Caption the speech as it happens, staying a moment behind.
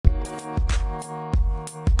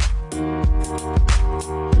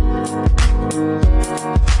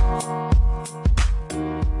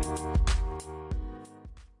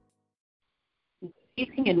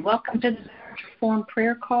and welcome to the Marriage Reform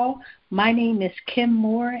Prayer Call. My name is Kim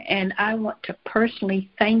Moore, and I want to personally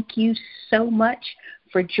thank you so much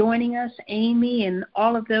for joining us, Amy, and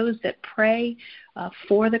all of those that pray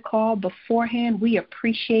for the call beforehand. We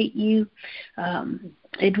appreciate you.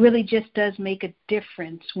 It really just does make a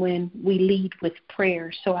difference when we lead with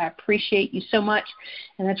prayer. So I appreciate you so much.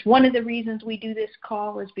 And that's one of the reasons we do this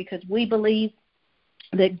call, is because we believe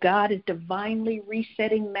that God is divinely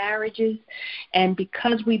resetting marriages. And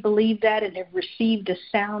because we believe that and have received a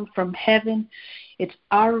sound from heaven, it's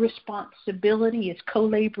our responsibility as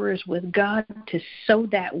co-laborers with God to sow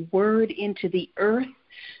that word into the earth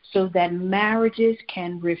so that marriages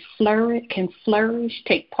can flourish,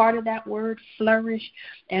 take part of that word, flourish,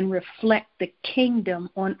 and reflect the kingdom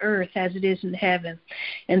on earth as it is in heaven.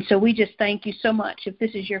 And so we just thank you so much. If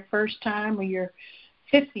this is your first time or your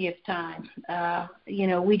 50th time,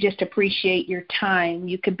 we just appreciate your time.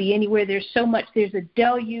 You could be anywhere. There's so much. There's a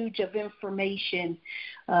deluge of information.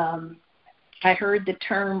 I heard the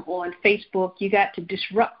term on Facebook, you got to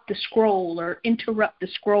disrupt the scroll or interrupt the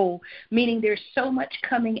scroll, meaning there's so much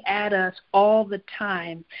coming at us all the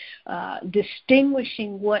time,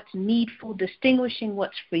 distinguishing what's needful, distinguishing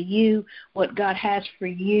what's for you, what God has for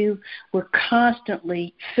you. We're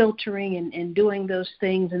constantly filtering and doing those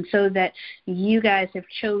things, and so that you guys have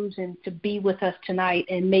chosen to be with us tonight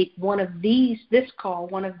and make this call,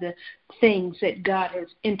 one of the things that God has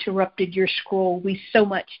interrupted your scroll. We so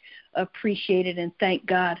much appreciate it and thank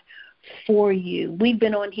God for you. We've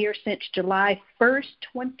been on here since July 1st,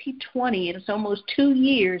 2020. It's almost 2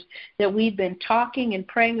 years that we've been talking and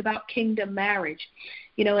praying about kingdom marriage.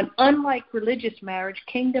 And unlike religious marriage,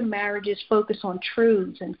 kingdom marriages focus on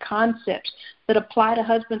truths and concepts that apply to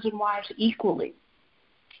husbands and wives equally.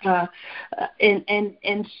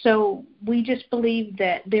 And so we just believe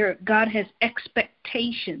that God has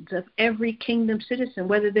expectations of every kingdom citizen,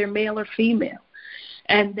 whether they're male or female,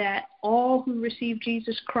 and that all who receive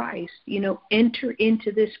Jesus Christ, enter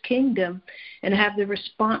into this kingdom and have the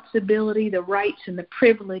responsibility, the rights, and the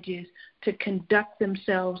privileges to conduct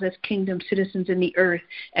themselves as kingdom citizens in the earth,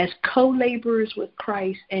 as co-laborers with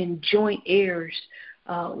Christ and joint heirs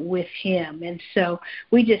with him. And so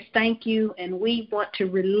we just thank you, and we want to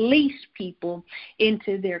release people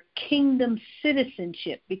into their kingdom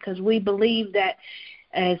citizenship, because we believe that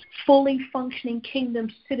as fully functioning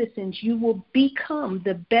kingdom citizens, you will become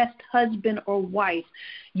the best husband or wife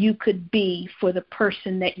you could be for the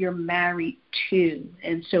person that you're married to.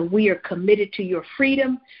 And so we are committed to your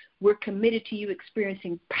freedom. We're committed to you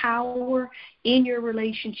experiencing power in your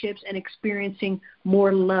relationships and experiencing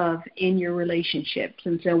more love in your relationships.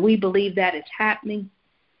 And so we believe that is happening.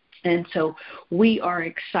 And so we are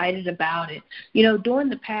excited about it. During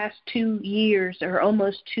the past 2 years, or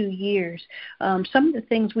almost 2 years, some of the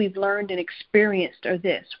things we've learned and experienced are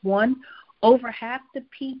this. One, over half the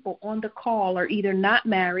people on the call are either not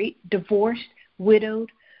married, divorced,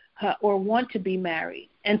 widowed, or want to be married.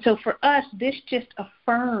 And so for us, this just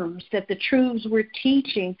affirms that the truths we're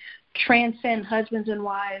teaching transcend husbands and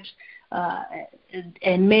wives,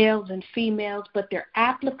 and males and females, but they're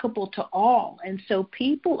applicable to all. And so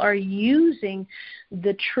people are using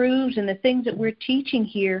the truths and the things that we're teaching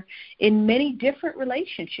here in many different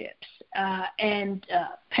relationships, and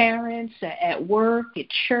parents at work, at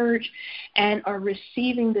church, and are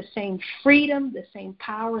receiving the same freedom, the same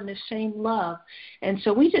power, and the same love. And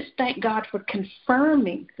so we just thank God for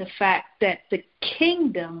confirming the fact that the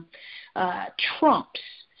kingdom trumps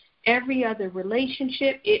every other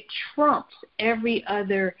relationship. It trumps every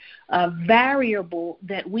other variable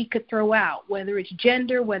that we could throw out, whether it's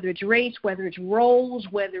gender, whether it's race, whether it's roles,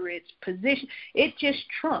 whether it's position. It just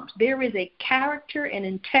trumps. There is a character and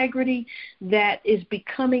integrity that is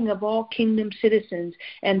becoming of all kingdom citizens,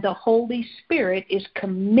 and the Holy Spirit is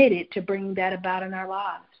committed to bringing that about in our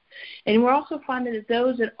lives. And we're also finding that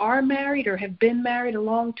those that are married or have been married a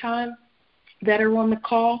long time that are on the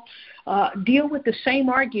call deal with the same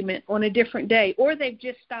argument on a different day, or they've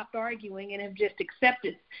just stopped arguing and have just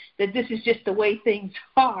accepted that this is just the way things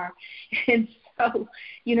are. And so,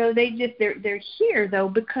 they're here, though,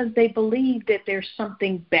 because they believe that there's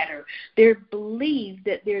something better. They believe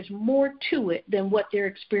that there's more to it than what they're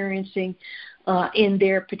experiencing in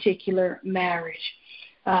their particular marriage.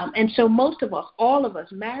 And so most of us, all of us,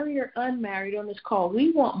 married or unmarried on this call,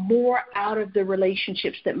 we want more out of the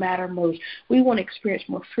relationships that matter most. We want to experience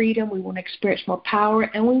more freedom. We want to experience more power.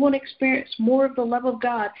 And we want to experience more of the love of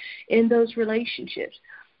God in those relationships.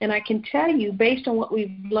 And I can tell you, based on what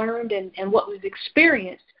we've learned and what we've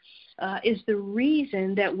experienced, is the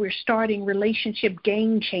reason that we're starting Relationship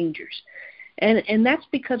Game Changers. And that's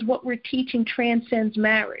because what we're teaching transcends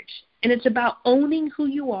marriage. And it's about owning who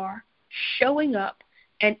you are, showing up,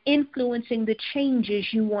 and influencing the changes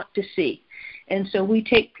you want to see. And so we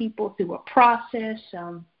take people through a process,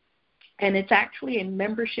 and it's actually a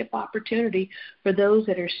membership opportunity for those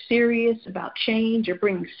that are serious about change or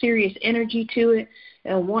bring serious energy to it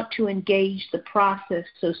and want to engage the process.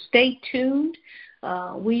 So stay tuned.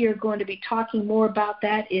 We are going to be talking more about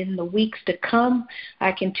that in the weeks to come.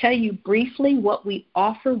 I can tell you briefly what we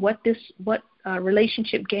offer, what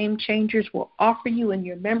Relationship Game Changers will offer you in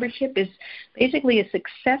your membership is basically a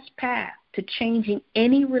success path to changing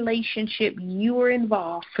any relationship you are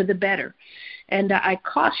involved for the better. And I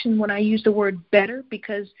caution when I use the word better,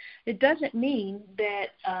 because it doesn't mean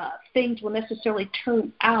that things will necessarily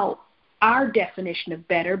turn out our definition of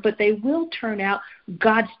better, but they will turn out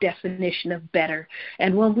God's definition of better.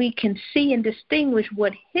 And when we can see and distinguish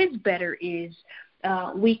what His better is,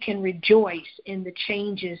 we can rejoice in the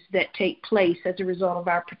changes that take place as a result of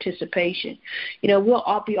our participation. We'll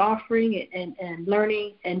all be offering and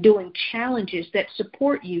learning and doing challenges that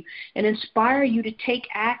support you and inspire you to take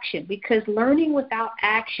action, because learning without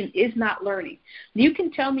action is not learning. You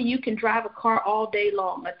can tell me you can drive a car all day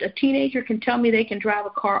long. A teenager can tell me they can drive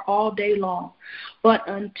a car all day long. But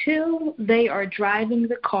until they are driving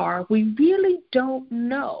the car, we really don't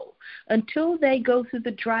know. Until they go through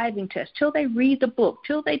the driving test, till they read the book,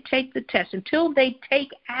 till they take the test, until they take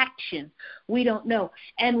action, we don't know.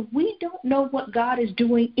 And we don't know what God is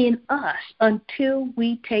doing in us until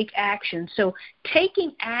we take action. So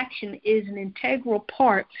taking action is an integral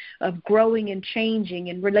part of growing and changing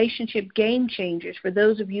and relationship game changers. For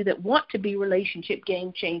those of you that want to be relationship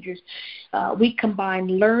game changers, we combine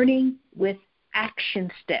learning with action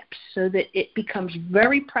steps so that it becomes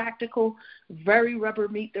very practical, very rubber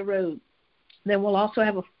meet the road. Then we'll also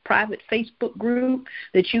have a private Facebook group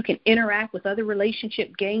that you can interact with other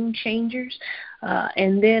relationship game changers.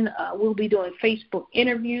 And then we'll be doing Facebook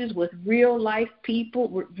interviews with real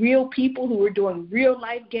people who are doing real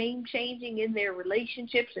life game changing in their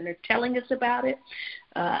relationships and are telling us about it.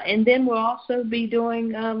 And then we'll also be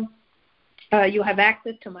doing you'll have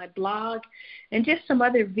access to my blog and just some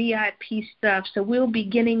other VIP stuff. So we'll be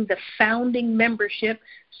getting the founding membership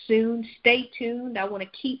soon. Stay tuned. I want to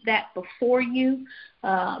keep that before you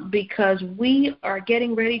because we are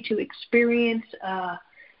getting ready to experience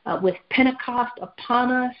with Pentecost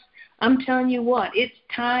upon us. I'm telling you what, it's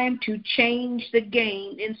time to change the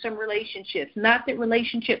game in some relationships. Not that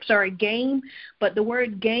relationships are a game, but the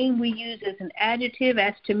word game we use as an adjective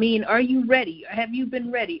as to mean, are you ready? Have you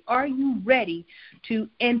been ready? Are you ready to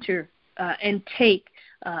enter and take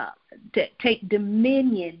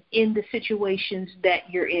dominion in the situations that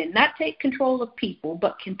you're in? Not take control of people,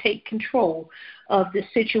 but can take control of the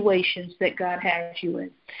situations that God has you in.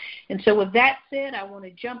 And so with that said, I want to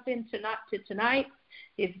jump into tonight.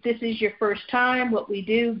 If this is your first time, what we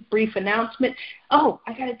do, brief announcement. Oh,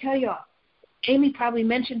 I got to tell y'all, Amy probably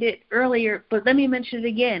mentioned it earlier, but let me mention it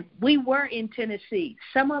again. We were in Tennessee,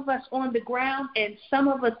 some of us on the ground and some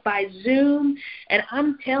of us by Zoom, and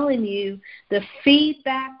I'm telling you, the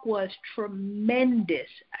feedback was tremendous.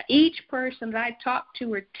 Each person that I talked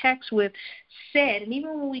to or text with said, and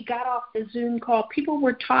even when we got off the Zoom call, people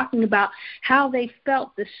were talking about how they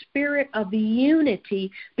felt the spirit of the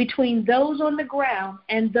unity between those on the ground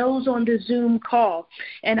and those on the Zoom call.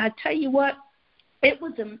 And I tell you what, it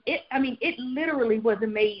literally was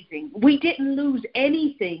amazing. We didn't lose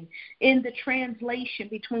anything in the translation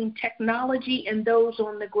between technology and those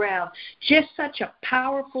on the ground. Just such a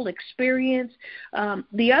powerful experience.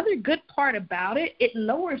 The other good part about it, it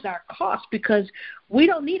lowers our cost because we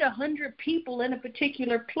don't need 100 people in a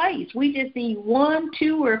particular place. We just need 1,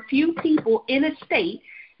 2, or a few people in a state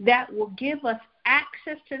that will give us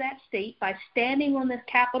access to that state by standing on the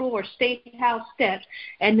Capitol or State House steps,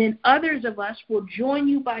 and then others of us will join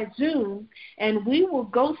you by Zoom, and we will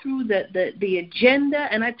go through the agenda.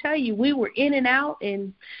 And I tell you, we were in and out,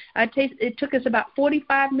 and it took us about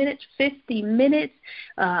 45 minutes, 50 minutes,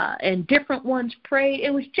 and different ones prayed.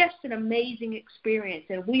 It was just an amazing experience,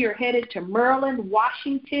 and we are headed to Maryland,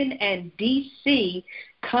 Washington, and D.C.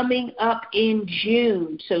 coming up in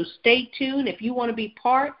June. So stay tuned if you want to be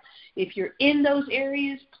part. If you're in those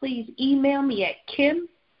areas, please email me at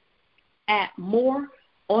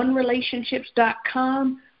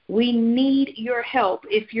kim@moreonrelationships.com. We need your help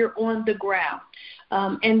if you're on the ground.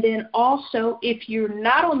 And then also, if you're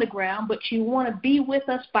not on the ground but you want to be with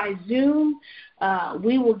us by Zoom,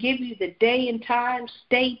 we will give you the day and time.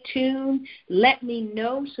 Stay tuned. Let me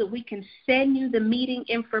know so we can send you the meeting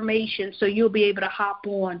information so you'll be able to hop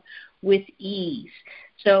on with ease.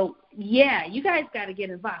 So, yeah, you guys got to get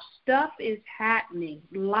involved. Stuff is happening.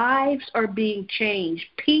 Lives are being changed.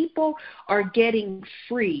 People are getting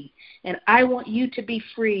free. And I want you to be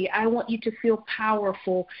free. I want you to feel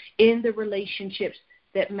powerful in the relationships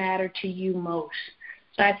that matter to you most.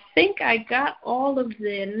 So I think I got all of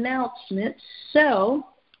the announcements. So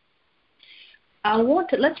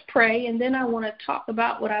let's pray, and then I want to talk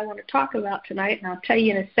about what I want to talk about tonight, and I'll tell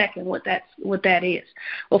you in a second what that is.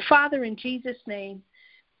 Well, Father, in Jesus' name,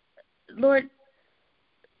 Lord,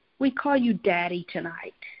 we call you Daddy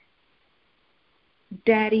tonight.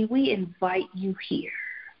 Daddy, we invite you here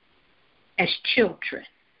as children.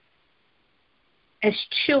 As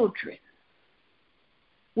children,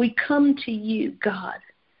 we come to you, God,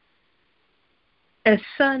 as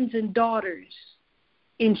sons and daughters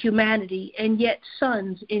in humanity, and yet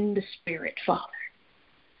sons in the Spirit, Father.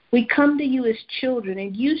 We come to you as children,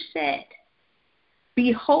 and you said,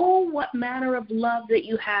 behold what manner of love that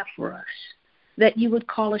you have for us, that you would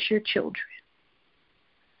call us your children.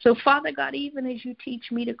 So, Father God, even as you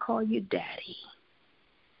teach me to call you Daddy,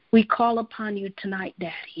 we call upon you tonight,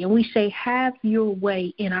 Daddy, and we say, have your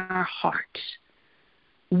way in our hearts.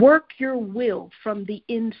 Work your will from the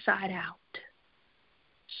inside out.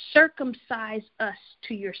 Circumcise us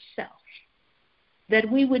to yourself, that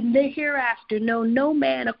we would hereafter know no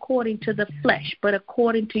man according to the flesh, but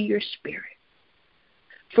according to your Spirit.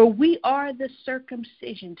 For we are the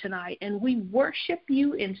circumcision tonight, and we worship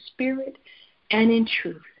you in spirit and in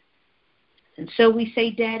truth. And so we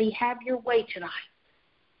say, Daddy, have your way tonight.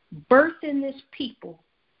 Birth in this people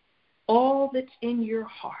all that's in your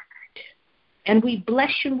heart. And we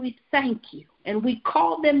bless you and we thank you. And we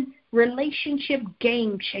call them relationship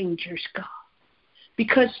game changers, God.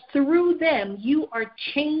 Because through them, you are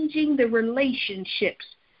changing the relationships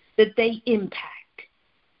that they impact.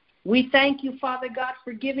 We thank you, Father God,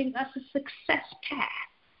 for giving us a success path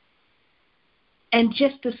and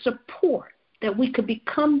just the support that we could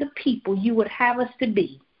become the people you would have us to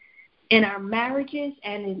be in our marriages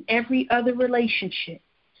and in every other relationship.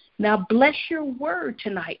 Now bless your word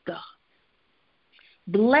tonight, God.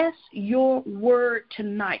 Bless your word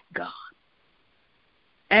tonight, God.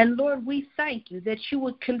 And Lord, we thank you that you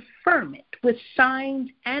would confirm it with signs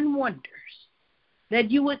and wonders, that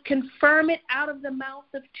you would confirm it out of the mouth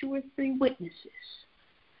of 2 or 3 witnesses,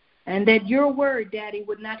 and that your word, Daddy,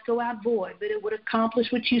 would not go out void, but it would accomplish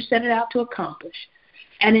what you set it out to accomplish,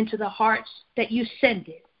 and into the hearts that you send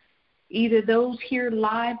it, either those here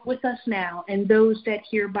live with us now and those that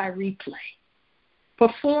hear by replay.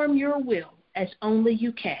 Perform your will as only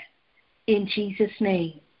you can. In Jesus'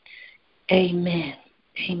 name, amen.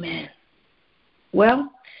 Amen.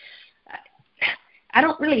 Well, I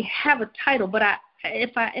don't really have a title, but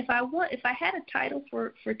if I had a title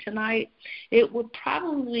for tonight, it would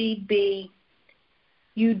probably be,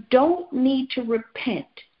 you don't need to repent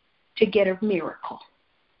to get a miracle.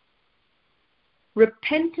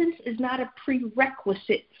 Repentance is not a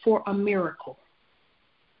prerequisite for a miracle.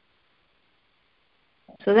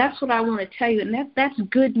 So that's what I want to tell you, and that's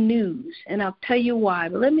good news, and I'll tell you why.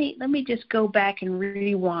 But let me just go back and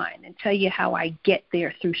rewind and tell you how I get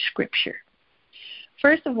there through Scripture.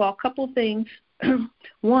 First of all, a couple things.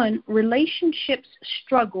 One, relationships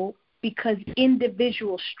struggle because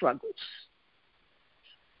individual struggles.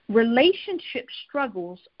 Relationship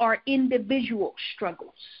struggles are individual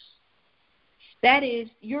struggles. That is,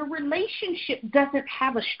 your relationship doesn't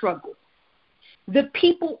have a struggle. The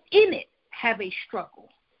people in it have a struggle.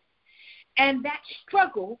 And that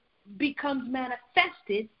struggle becomes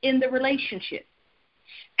manifested in the relationship.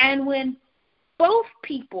 And when both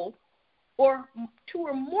people or 2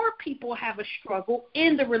 or more people have a struggle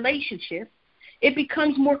in the relationship, it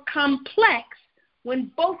becomes more complex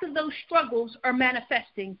when both of those struggles are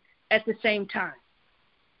manifesting at the same time.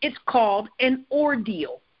 It's called an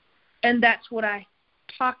ordeal. And that's what I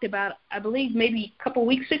talked about, I believe, maybe a couple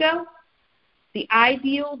weeks ago. The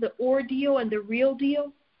ideal, the ordeal, and the real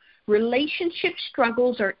deal. Relationship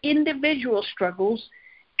struggles are individual struggles,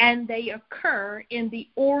 and they occur in the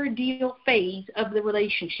ordeal phase of the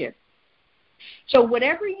relationship. So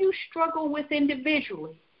whatever you struggle with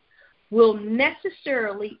individually will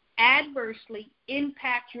necessarily adversely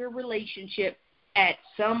impact your relationship at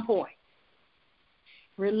some point.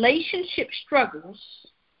 Relationship struggles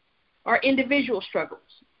are individual struggles.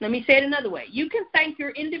 Let me say it another way. You can thank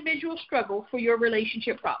your individual struggle for your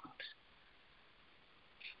relationship problems.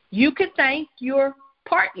 You can thank your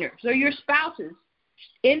partners or your spouses'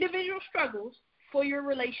 individual struggles for your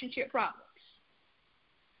relationship problems.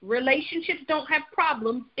 Relationships don't have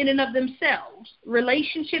problems in and of themselves.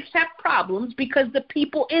 Relationships have problems because the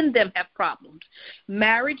people in them have problems.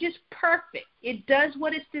 Marriage is perfect. It does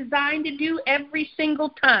what it's designed to do every single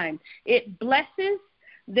time. It blesses,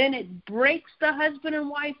 then it breaks the husband and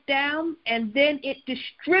wife down, and then it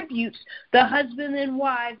distributes the husband and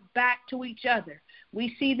wife back to each other.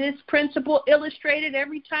 We see this principle illustrated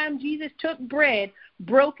every time Jesus took bread,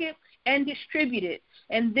 broke it, and distributed it.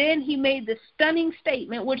 And then he made the stunning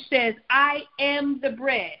statement which says, I am the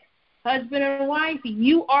bread. Husband and wife,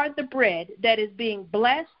 you are the bread that is being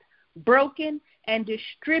blessed, broken, and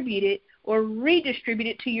distributed or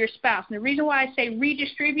redistributed to your spouse. And the reason why I say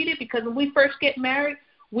redistributed, because when we first get married,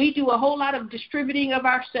 we do a whole lot of distributing of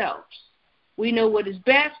ourselves. We know what is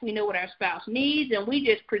best, we know what our spouse needs, and we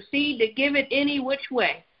just proceed to give it any which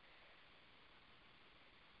way.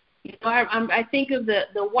 You know, I think of the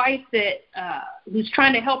wife that who's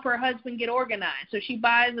trying to help her husband get organized. So she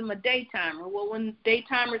buys him a daytimer. Well, when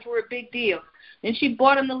daytimers were a big deal. And she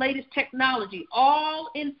bought him the latest technology,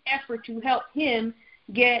 all in effort to help him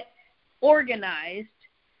get organized.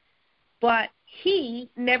 But he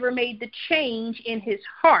never made the change in his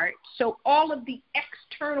heart. So all of the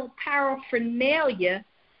external paraphernalia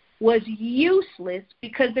was useless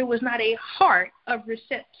because there was not a heart of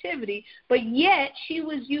receptivity, but yet she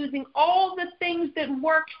was using all the things that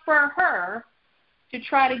worked for her to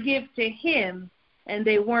try to give to him, and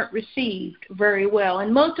they weren't received very well.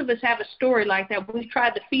 And most of us have a story like that when we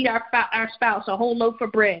tried to feed our spouse a whole loaf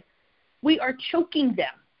of bread. We are choking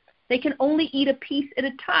them. They can only eat a piece at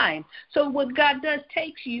a time. So what God does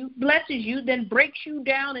takes you, blesses you, then breaks you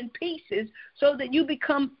down in pieces so that you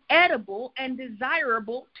become edible and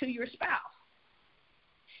desirable to your spouse.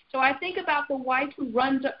 So I think about the wife who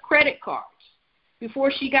runs up credit cards before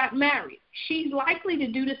she got married. She's likely to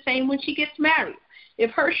do the same when she gets married.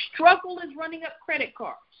 If her struggle is running up credit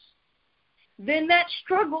cards, then that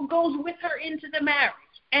struggle goes with her into the marriage.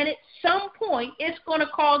 And at some point, it's going to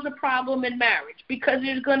cause a problem in marriage because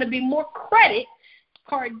there's going to be more credit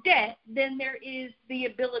card debt than there is the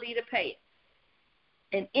ability to pay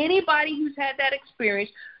it. And anybody who's had that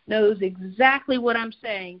experience knows exactly what I'm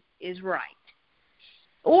saying is right.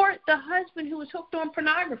 Or the husband who is hooked on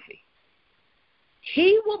pornography.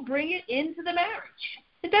 He will bring it into the marriage.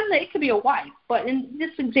 It could be a wife, but in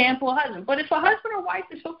this example, a husband. But if a husband or wife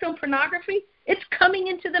is hooked on pornography, it's coming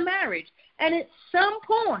into the marriage. And at some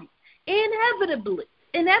point, inevitably,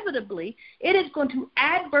 it is going to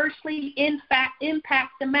adversely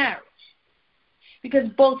impact the marriage. Because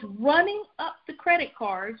both running up the credit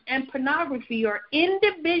cards and pornography are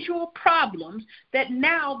individual problems that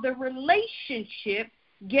now the relationship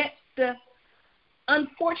gets the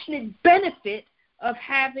unfortunate benefit of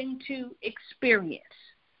having to experience.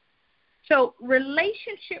 So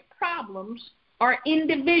relationship problems are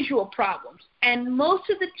individual problems. And most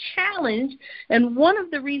of the challenge, and one of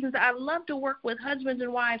the reasons I love to work with husbands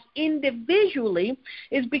and wives individually,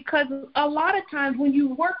 is because a lot of times when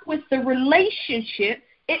you work with the relationship,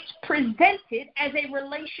 it's presented as a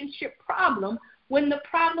relationship problem when the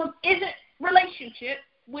problem isn't relationship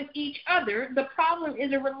with each other. The problem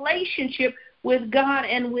is a relationship with God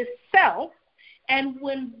and with self. And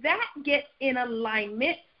when that gets in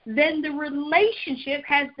alignment, then the relationship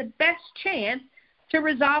has the best chance to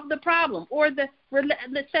resolve the problem. Or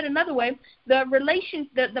let's say another way,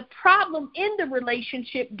 the problem in the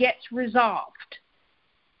relationship gets resolved.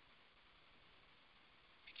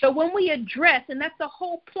 So when we address, and that's the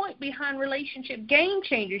whole point behind relationship game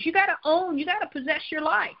changers, you got to possess your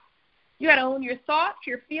life. You got to own your thoughts,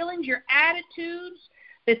 your feelings, your attitudes,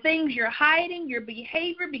 the things you're hiding, your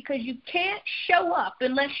behavior, because you can't show up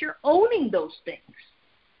unless you're owning those things.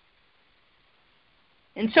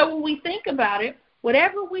 And so when we think about it,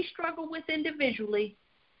 whatever we struggle with individually,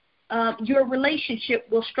 your relationship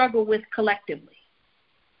will struggle with collectively.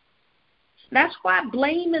 That's why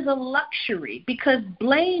blame is a luxury, because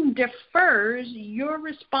blame defers your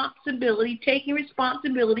responsibility, taking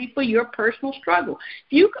responsibility for your personal struggle.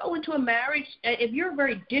 If you go into a marriage, if you're a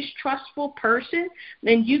very distrustful person,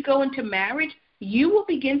 then you go into marriage, you will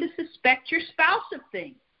begin to suspect your spouse of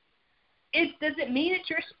things. Does it mean that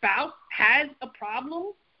your spouse has a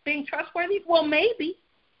problem being trustworthy? Well, maybe.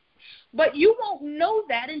 But you won't know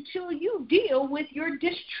that until you deal with your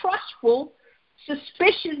distrustful,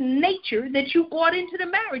 suspicious nature that you brought into the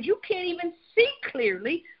marriage. You can't even see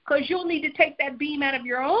clearly because you'll need to take that beam out of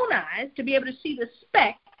your own eyes to be able to see the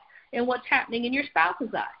speck in what's happening in your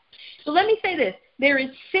spouse's eye. So let me say this. There is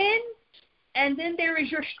sin, and then there is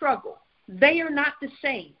your struggle. They are not the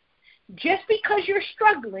same. Just because you're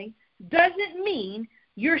struggling doesn't mean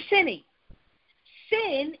you're sinning.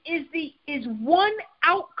 sin is one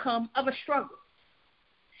outcome of a struggle.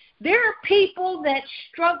 There are people that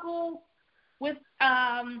struggle with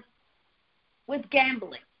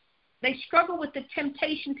gambling. They struggle with the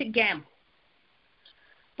temptation to gamble.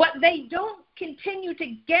 But they don't continue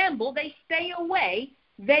to gamble. They stay away.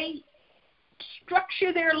 They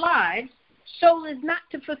structure their lives so as not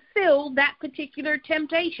to fulfill that particular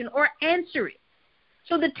temptation or answer it.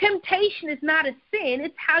 So the temptation is not a sin.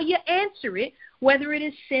 It's how you answer it, whether it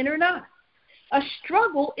is sin or not. A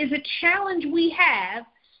struggle is a challenge we have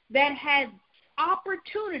that has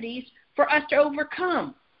opportunities for us to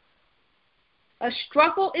overcome. A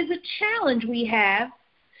struggle is a challenge we have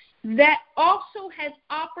that also has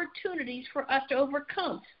opportunities for us to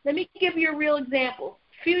overcome. Let me give you a real example.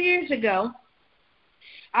 A few years ago,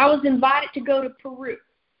 I was invited to go to Peru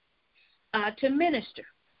to minister.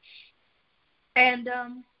 And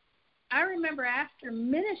I remember after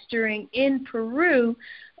ministering in Peru,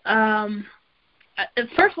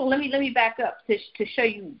 first of all, let me back up to show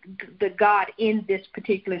you the God in this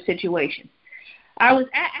particular situation. I was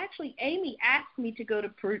actually, Amy asked me to go to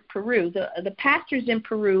Peru. The pastors in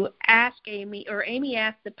Peru asked Amy, or Amy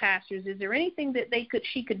asked the pastors, is there anything that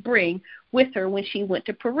she could bring with her when she went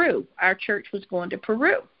to Peru? Our church was going to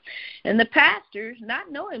Peru. And the pastors,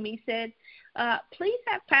 not knowing me, said, please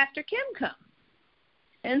have Pastor Kim come.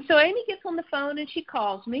 And so Amy gets on the phone and she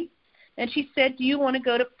calls me and she said, do you want to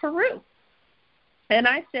go to Peru? And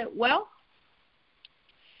I said, well,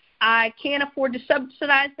 I can't afford to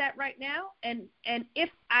subsidize that right now, and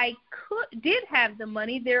if I did have the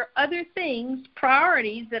money, there are other things,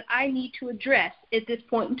 priorities that I need to address at this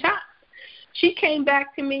point in time. She came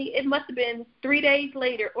back to me, it must have been 3 days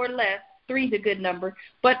later or less. 3 is a good number,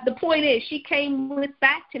 but the point is she came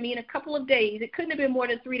back to me in a couple of days. It couldn't have been more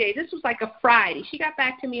than 3 days. This was like a Friday. She got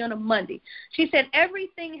back to me on a Monday. She said,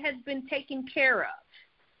 everything has been taken care of.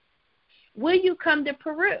 Will you come to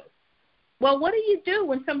Peru? Well, what do you do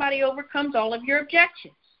when somebody overcomes all of your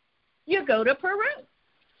objections? You go to Peru.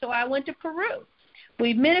 So I went to Peru.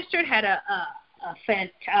 We ministered, had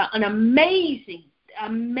an amazing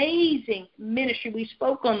ministry. We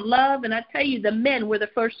spoke on love, and I tell you, the men were the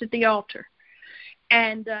first at the altar.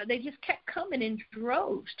 And they just kept coming in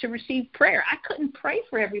droves to receive prayer. I couldn't pray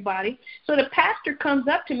for everybody. So the pastor comes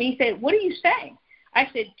up to me and said, what are you saying? I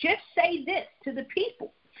said, just say this to the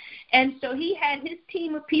people. And so he had his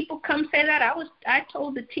team of people come say that. I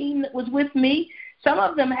told the team that was with me, some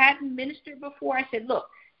of them hadn't ministered before. I said, look,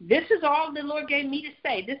 this is all the Lord gave me to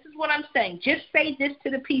say. This is what I'm saying. Just say this to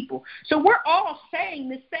the people. So we're all saying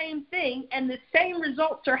the same thing, and the same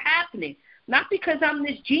results are happening. Not because I'm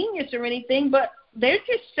this genius or anything, but they're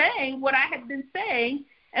just saying what I had been saying,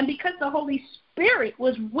 and because the Holy Spirit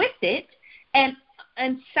was with it and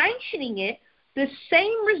sanctioning it, the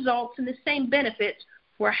same results and the same benefits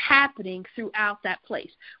were happening throughout that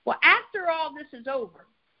place. Well, after all this is over,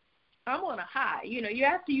 I'm on a high.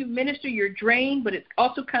 After you minister, you're drained, but it's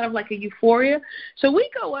also kind of like a euphoria. So we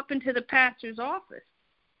go up into the pastor's office.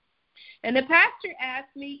 And the pastor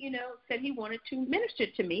asked me, said he wanted to minister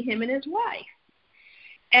to me, him and his wife.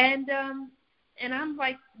 And I'm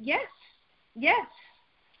like, yes.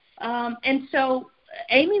 And so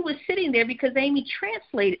Amy was sitting there because Amy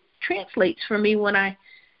translates for me when I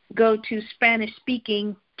go to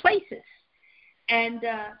Spanish-speaking places. And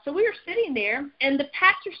so we were sitting there, and the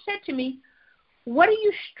pastor said to me, what are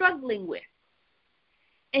you struggling with?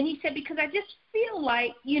 And he said, because I just feel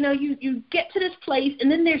like, you get to this place,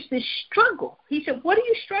 and then there's this struggle. He said, what are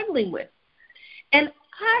you struggling with? And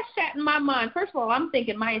I sat in my mind, first of all, I'm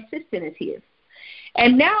thinking my assistant is here.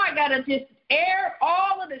 And now I got to just air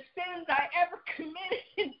all of the sins I ever committed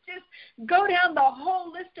and just go down the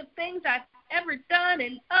whole list of things I've ever done.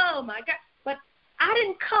 And, oh, my God. But I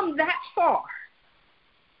didn't come that far.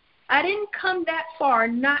 I didn't come that far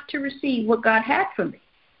not to receive what God had for me.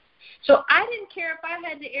 So I didn't care if I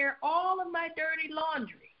had to air all of my dirty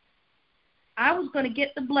laundry. I was going to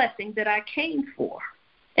get the blessing that I came for,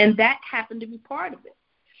 and that happened to be part of it.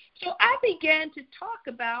 So I began to talk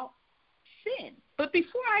about sin. But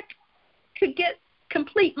before I could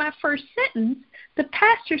complete my first sentence, the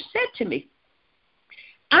pastor said to me,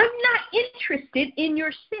 I'm not interested in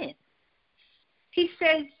your sin. He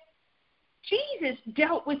says, Jesus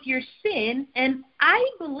dealt with your sin, and I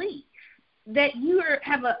believe that you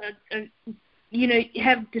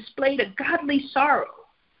have displayed a godly sorrow.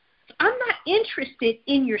 I'm not interested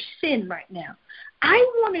in your sin right now. I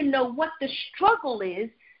want to know what the struggle is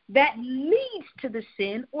that leads to the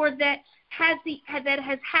sin, or that has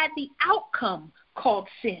had the outcome called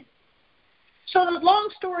sin. So, long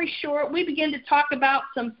story short, we begin to talk about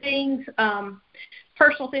some things.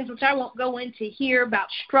 personal things, which I won't go into here, about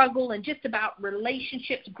struggle and just about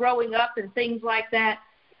relationships growing up and things like that.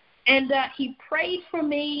 And he prayed for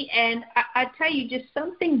me, and I tell you, just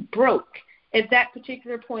something broke at that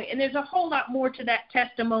particular point. And there's a whole lot more to that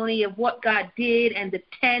testimony of what God did and the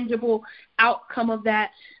tangible outcome of that.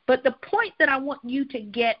 But the point that I want you to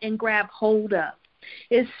get and grab hold of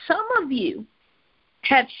is some of you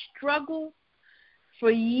have struggled for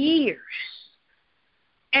years,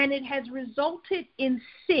 and it has resulted in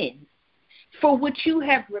sin for which you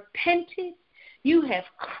have repented, you have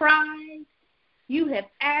cried, you have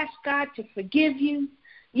asked God to forgive you,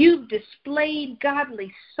 you've displayed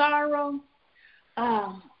godly sorrow.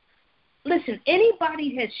 Listen,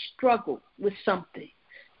 anybody has struggled with something,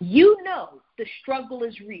 you know the struggle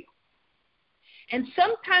is real. And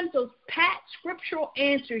sometimes those pat scriptural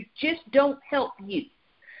answers just don't help you.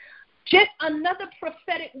 Just another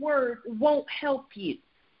prophetic word won't help you.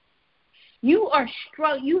 You have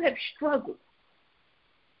struggled.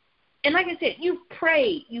 And like I said, you've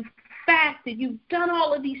prayed, you've fasted, you've done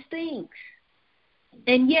all of these things.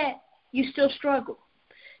 And yet you still struggle.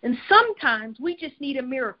 And sometimes we just need a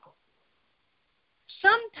miracle.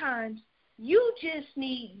 Sometimes you just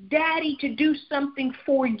need Daddy to do something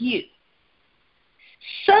for you.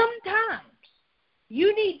 Sometimes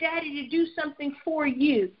you need Daddy to do something for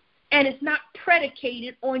you, and it's not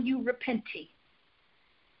predicated on you repenting.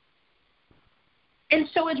 And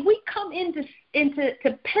so as we come into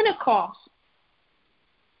Pentecost,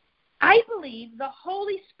 I believe the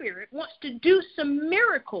Holy Spirit wants to do some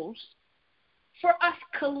miracles for us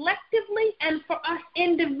collectively and for us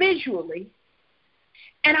individually.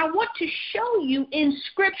 And I want to show you in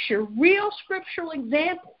Scripture, real scriptural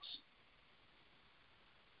examples,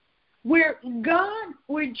 where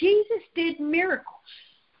Jesus did miracles,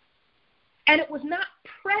 and it was not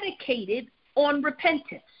predicated on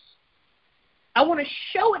repentance. I want to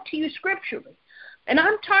show it to you scripturally. And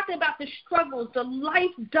I'm talking about the struggles, the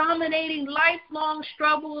life-dominating, lifelong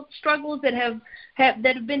struggles that have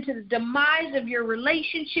been to the demise of your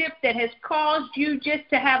relationship, that has caused you just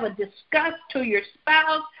to have a disgust to your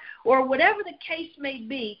spouse, or whatever the case may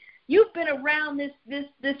be. You've been around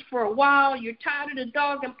this for a while. You're tired of the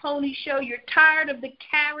dog and pony show. You're tired of the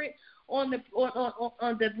carrot on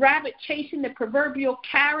the rabbit chasing the proverbial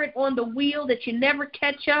carrot on the wheel that you never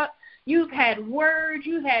catch up. You've had words,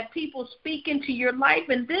 you've had people speak into your life,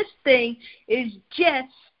 and this thing is just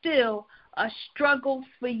still a struggle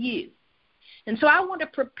for you. And so I want to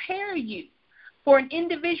prepare you for an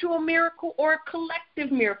individual miracle or a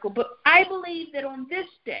collective miracle. But I believe that on this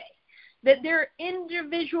day, that there are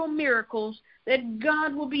individual miracles that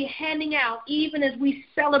God will be handing out even as we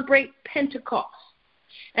celebrate Pentecost.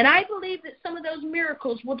 And I believe that some of those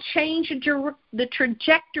miracles will change the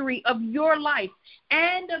trajectory of your life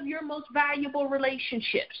and of your most valuable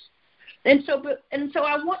relationships. And so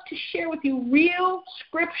I want to share with you real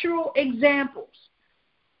scriptural examples.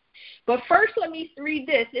 But first, let me read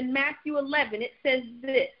this. In Matthew 11, it says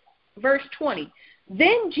this, verse 20.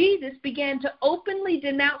 Then Jesus began to openly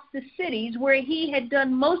denounce the cities where he had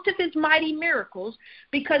done most of his mighty miracles,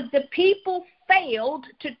 because the people failed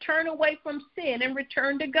to turn away from sin and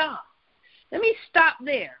return to God. Let me stop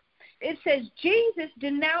there. It says Jesus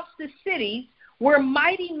denounced the cities where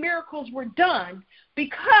mighty miracles were done,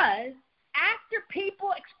 because after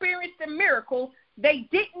people experienced the miracle, they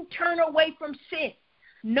didn't turn away from sin.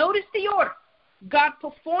 Notice the order. God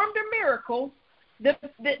performed a miracle.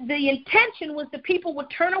 The intention was the people would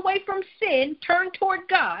turn away from sin, turn toward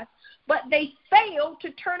God, but they failed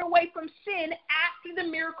to turn away from sin after the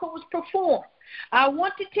miracle was performed. I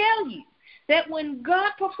want to tell you that when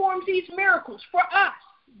God performs these miracles for us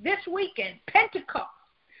this weekend, Pentecost,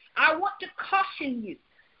 I want to caution you,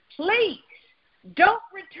 please don't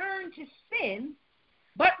return to sin,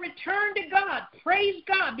 but return to God. Praise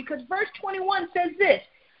God, because verse 21 says this,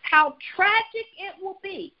 how tragic it will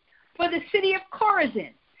be for the city of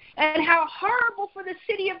Chorazin, and how horrible for the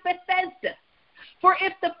city of Bethesda. For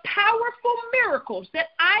if the powerful miracles that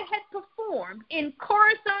I had performed in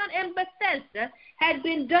Chorazin and Bethesda had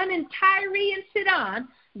been done in Tyre and Sidon,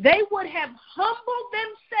 they would have humbled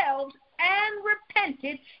themselves and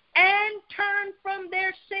repented and turned from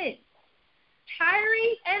their sins.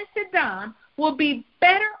 Tyre and Sidon will be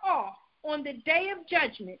better off on the day of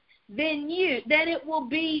judgment than it will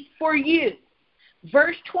be for you.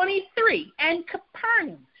 Verse 23, and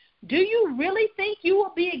Capernaum, do you really think you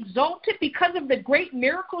will be exalted because of the great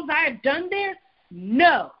miracles I have done there?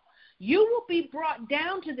 No. You will be brought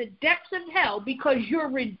down to the depths of hell because your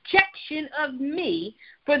rejection of me,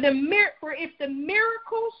 for if the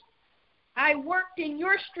miracles I worked in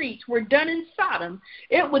your streets were done in Sodom,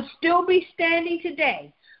 it would still be standing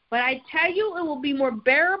today. But I tell you, it will be more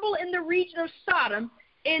bearable in the region of Sodom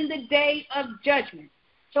in the day of judgment.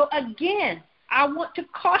 So again, I want to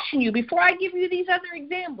caution you, before I give you these other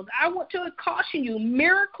examples, I want to caution you,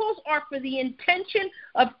 miracles are for the intention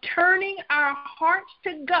of turning our hearts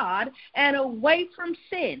to God and away from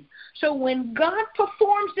sin. So when God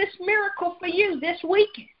performs this miracle for you this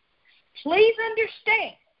weekend, please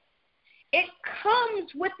understand, it comes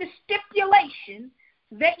with the stipulation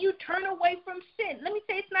that you turn away from sin. Let me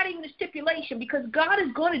say it's not even a stipulation, because God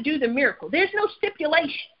is going to do the miracle. There's no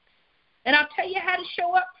stipulation. And I'll tell you how to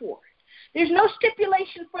show up for it. There's no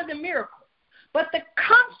stipulation for the miracle. But the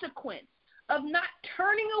consequence of not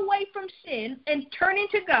turning away from sin and turning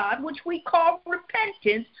to God, which we call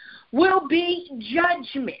repentance, will be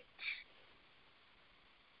judgment.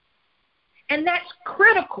 And that's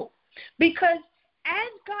critical, because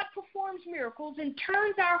as God performs miracles and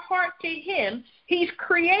turns our heart to Him, He's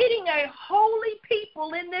creating a holy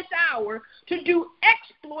people in this hour to do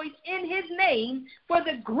exploits in His name for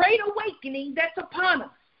the great awakening that's upon us.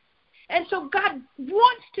 And so God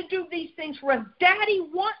wants to do these things for us. Daddy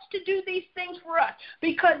wants to do these things for us,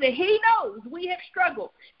 because He knows we have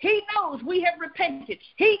struggled. He knows we have repented.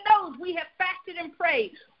 He knows we have fasted and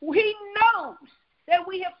prayed. He knows that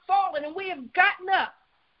we have fallen and we have gotten up,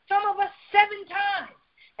 some of us 7 times.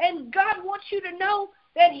 And God wants you to know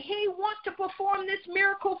that He wants to perform this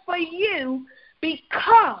miracle for you,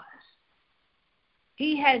 because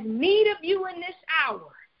He has need of you in this hour.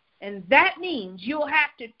 And that means you'll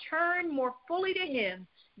have to turn more fully to Him,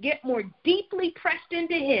 get more deeply pressed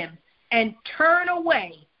into Him, and turn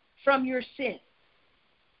away from your sin.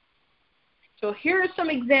 So here are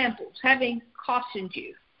some examples, having cautioned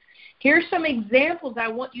you. Here are some examples I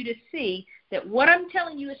want you to see that what I'm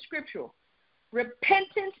telling you is scriptural.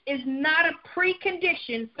 Repentance is not a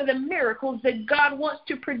precondition for the miracles that God wants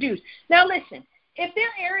to produce. Now listen, if there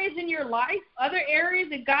are areas in your life, other areas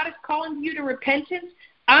that God is calling you to repentance,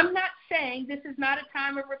 I'm not saying this is not a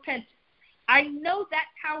time of repentance. I know that's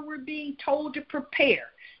how we're being told to prepare.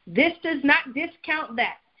 This does not discount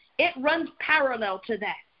that. It runs parallel to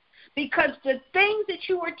that. Because the things that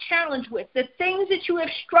you are challenged with, the things that you have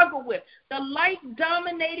struggled with, the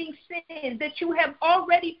life-dominating sin that you have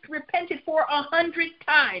already repented for 100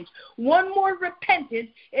 times, one more repentance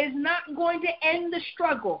is not going to end the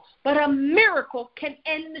struggle, but a miracle can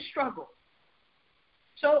end the struggle.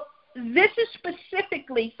 So this is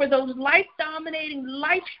specifically for those life-dominating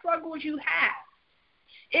life struggles you have.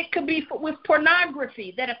 It could be with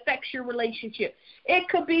pornography that affects your relationship. It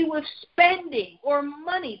could be with spending or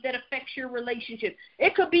money that affects your relationship.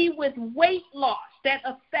 It could be with weight loss that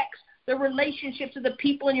affects the relationships of the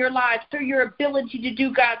people in your lives through your ability to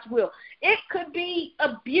do God's will. It could be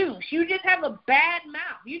abuse. You just have a bad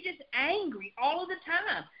mouth. You're just angry all of the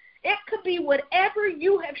time. It could be whatever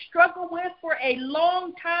you have struggled with for a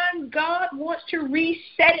long time. God wants to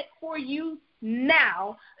reset it for you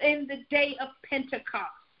now in the day of Pentecost.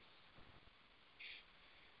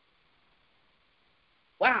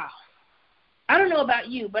 Wow. I don't know about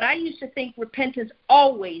you, but I used to think repentance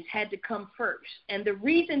always had to come first. And the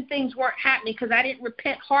reason things weren't happening because I didn't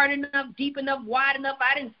repent hard enough, deep enough, wide enough.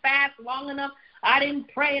 I didn't fast long enough. I didn't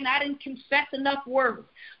pray, and I didn't confess enough words.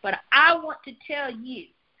 But I want to tell you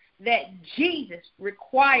that Jesus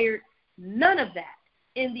required none of that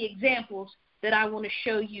in the examples that I want to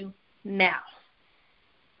show you now.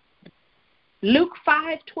 Luke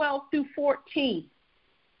 5:12 through 14.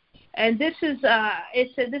 And this is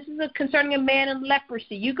concerning a man in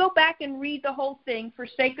leprosy. You go back and read the whole thing. For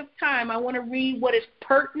sake of time, I want to read what is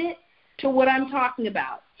pertinent to what I'm talking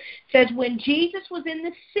about. It says, when Jesus was in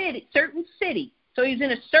the certain city, so he's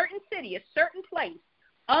in a certain city, a certain place,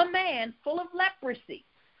 a man full of leprosy,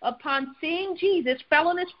 upon seeing Jesus, fell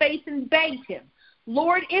on his face and begged him,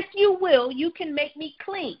 Lord, if you will, you can make me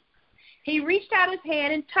clean. He reached out his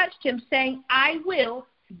hand and touched him, saying, I will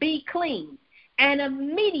be clean. And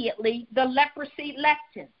immediately the leprosy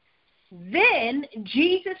left him. Then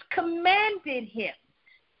Jesus commanded him,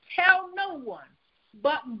 tell no one,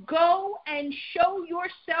 but go and show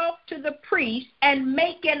yourself to the priest and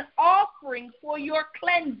make an offering for your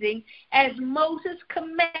cleansing as Moses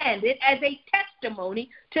commanded as a testimony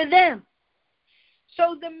to them.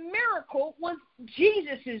 So the miracle was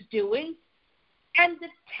Jesus' doing, and the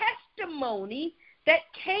testimony that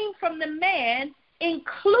came from the man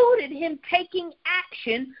included him taking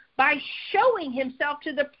action by showing himself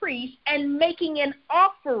to the priest and making an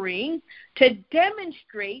offering to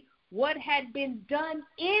demonstrate what had been done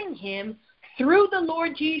in him through the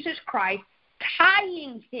Lord Jesus Christ,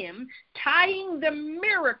 tying the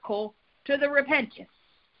miracle to the repentance.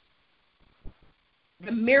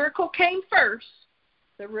 The miracle came first.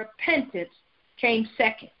 The repentance came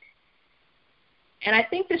second. And I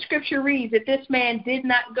think the scripture reads that this man did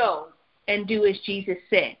not go and do as Jesus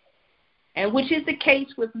said, and which is the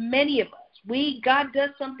case with many of us. God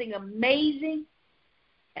does something amazing,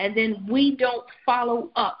 and then we don't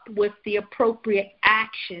follow up with the appropriate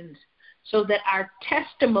actions so that our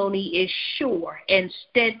testimony is sure and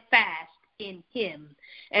steadfast in him.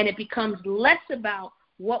 And it becomes less about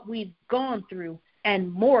what we've gone through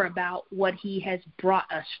and more about what he has brought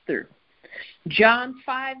us through. John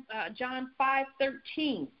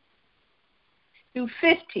 5:13 through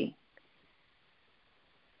 15.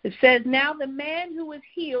 It says, now the man who was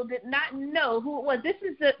healed did not know who it was. This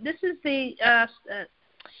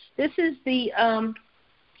is the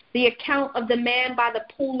account of the man by the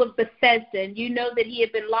pool of Bethesda. And you know that he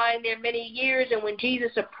had been lying there many years, and when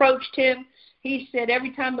Jesus approached him, he said, every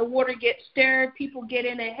time the water gets stirred, people get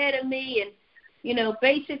in ahead of me. And,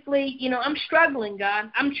 basically, I'm struggling,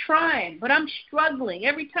 God. I'm trying, but I'm struggling.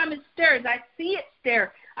 Every time it stirs, I see it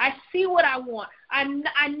stir. I see what I want. I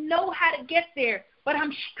know how to get there, but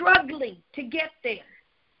I'm struggling to get there.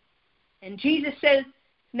 And Jesus says,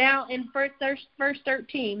 now in verse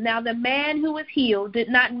 13, now the man who was healed did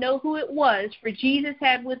not know who it was, for Jesus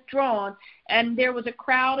had withdrawn, and there was a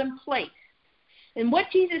crowd in place. And what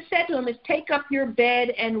Jesus said to him is, take up your bed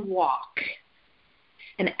and walk.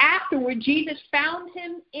 And afterward, Jesus found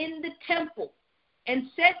him in the temple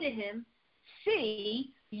and said to him,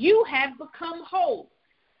 see, you have become whole.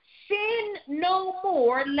 Sin no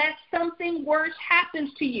more, lest something worse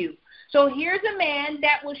happens to you. So here's a man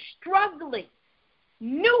that was struggling,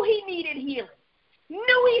 knew he needed healing,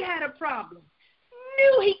 knew he had a problem,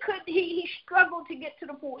 knew he struggled to get to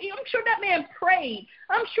the pool. I'm sure that man prayed.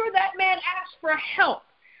 I'm sure that man asked for help.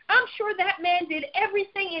 I'm sure that man did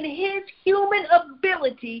everything in his human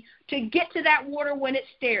ability to get to that water when it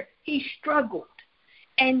stirred. He struggled.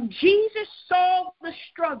 And Jesus saw the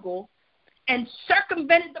struggle and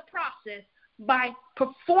circumvented the process by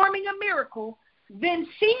performing a miracle, then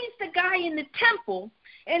sees the guy in the temple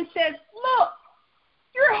and says, look,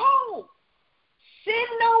 you're whole. Sin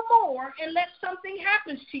no more unless something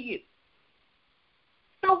happens to you.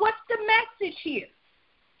 So what's the message here?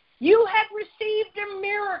 You have received a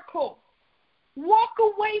miracle. Walk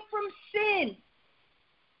away from sin.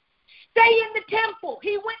 Stay in the temple.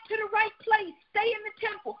 He went to the right place. Stay in the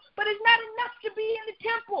temple. But it's not enough to be in the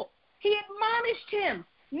temple. He admonished him.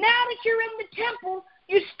 Now that you're in the temple,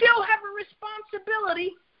 you still have a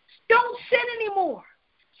responsibility. Don't sin anymore.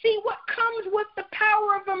 See, what comes with the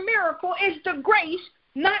power of a miracle is the grace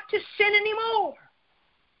not to sin anymore.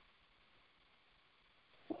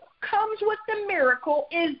 Comes with the miracle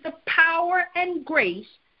is the power and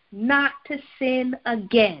grace not to sin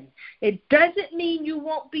again. It doesn't mean you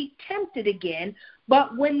won't be tempted again,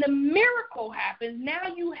 but when the miracle happens,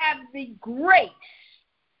 now you have the grace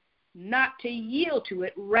not to yield to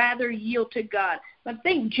it, rather yield to God. I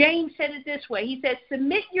think James said it this way. He said,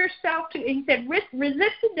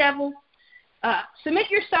 resist the devil,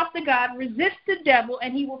 submit yourself to God, resist the devil,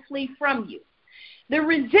 and he will flee from you. The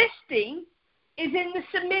resisting is in the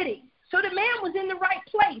submitting. So the man was in the right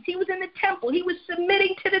place. He was in the temple. He was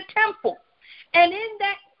submitting to the temple. And in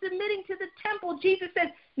that submitting to the temple, Jesus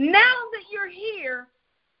said, now that you're here,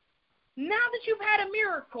 now that you've had a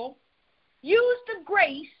miracle, use the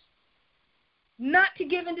grace not to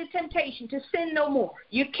give into temptation, to sin no more.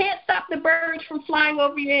 You can't stop the birds from flying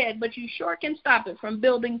over your head, but you sure can stop it from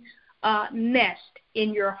building a nest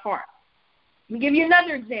in your heart. Let me give you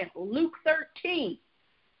another example. Luke 13.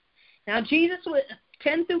 Now, Jesus was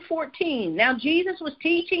 10 through 14. Now, Jesus was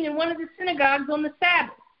teaching in one of the synagogues on the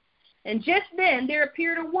Sabbath. And just then there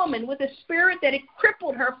appeared a woman with a spirit that had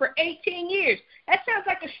crippled her for 18 years. That sounds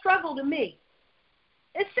like a struggle to me.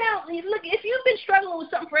 Look, if you've been struggling with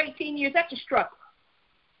something for 18 years, that's a struggle.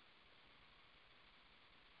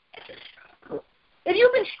 That's a struggle. If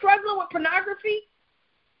you've been struggling with pornography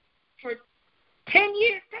for 10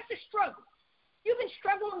 years, that's a struggle. You've been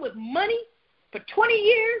struggling with money for 20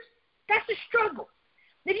 years, that's a struggle.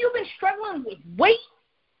 If you've been struggling with weight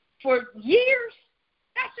for years,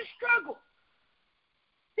 that's a struggle.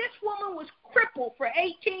 This woman was crippled for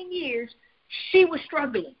 18 years. She was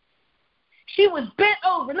struggling. She was bent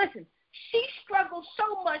over. Listen, she struggled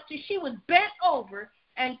so much that she was bent over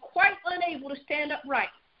and quite unable to stand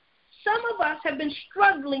upright. Some of us have been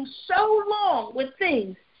struggling so long with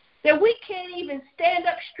things that we can't even stand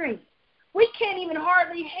up straight. We can't even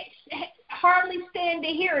hardly stand to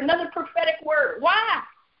hear another prophetic word. Why?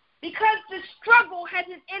 Because the struggle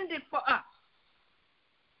hasn't ended for us.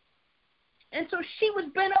 And so she was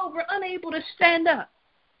bent over, unable to stand up.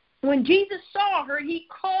 When Jesus saw her, he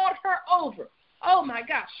called her over. Oh, my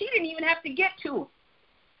gosh, she didn't even have to get to him.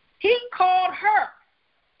 He called her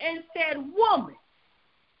and said, woman,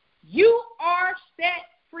 you are set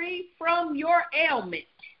free from your ailment.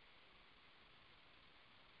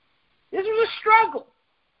 This was a struggle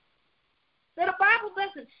that the Bible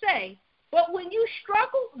doesn't say, but when you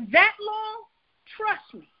struggle that long,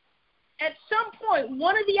 trust me, at some point,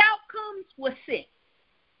 one of the outcomes was sin.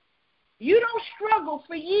 You don't struggle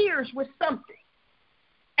for years with something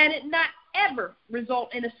and it not ever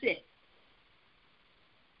result in a sin.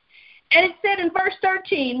 And it said in verse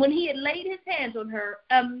 13, when he had laid his hands on her,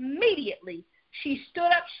 immediately she stood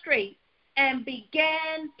up straight and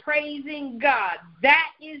began praising God. That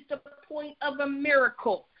is the point of a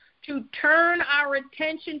miracle, to turn our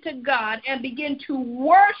attention to God and begin to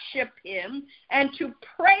worship him and to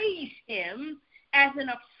praise him as an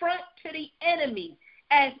affront to the enemy,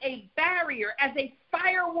 as a barrier, as a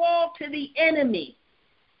firewall to the enemy.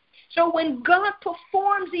 So when God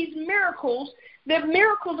performs these miracles, the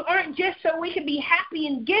miracles aren't just so we can be happy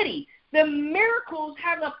and giddy. The miracles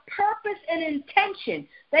have a purpose and intention.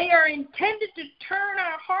 They are intended to turn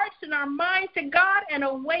our hearts and our minds to God and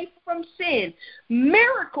away from sin.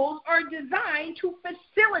 Miracles are designed to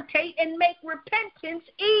facilitate and make repentance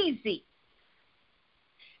easy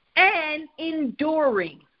and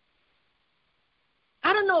enduring.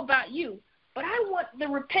 I don't know about you, but I want the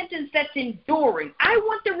repentance that's enduring. I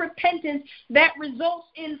want the repentance that results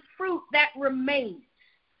in fruit that remains.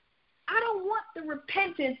 I don't want the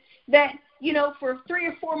repentance that, for 3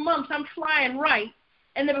 or 4 months I'm flying right,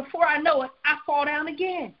 and then before I know it, I fall down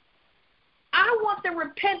again. I want the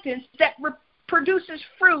repentance that produces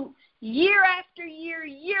fruit year after year,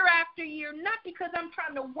 year after year, not because I'm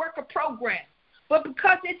trying to work a program, but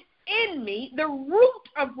because it's in me, the root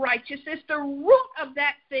of righteousness, the root of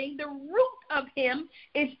that thing, the root of him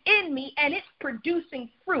is in me, and it's producing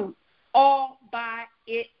fruit all by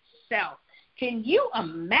itself. Can you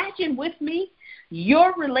imagine with me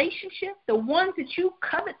your relationship, the ones that you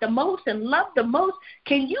covet the most and love the most?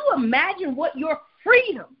 Can you imagine what your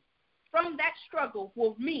freedom from that struggle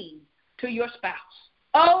will mean to your spouse?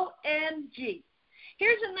 OMG.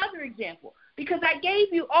 Here's another example, because I gave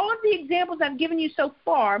you all of the examples I've given you so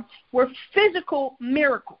far were physical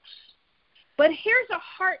miracles. But here's a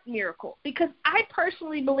heart miracle, because I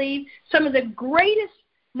personally believe some of the greatest,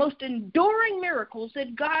 most enduring miracles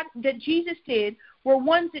that Jesus did were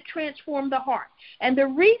ones that transformed the heart. And the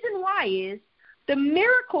reason why is the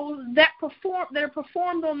miracles that are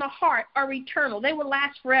performed on the heart are eternal. They will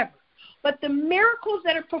last forever. But the miracles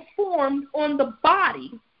that are performed on the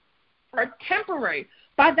body are temporary.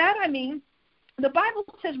 By that I mean, the Bible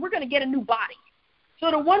says we're going to get a new body. So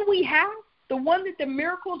the one we have, the one that the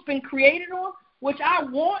miracle's been created on, which I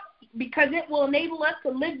want because it will enable us to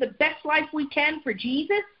live the best life we can for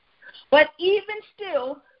Jesus. But even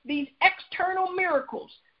still, these external miracles,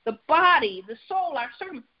 the body, the soul, our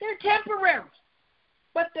servant, they're temporary.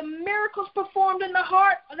 But the miracles performed in the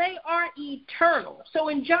heart, they are eternal. So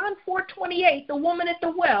in John 4:28, the woman at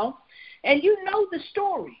the well, and you know the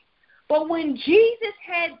story, but when Jesus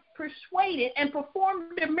had persuaded and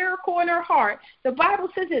performed a miracle in her heart, the Bible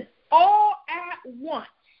says this, all at once,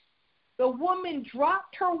 the woman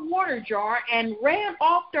dropped her water jar and ran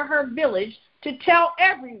off to her village to tell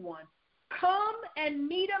everyone, come and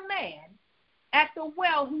meet a man at the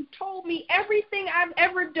well who told me everything I've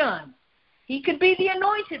ever done. He could be the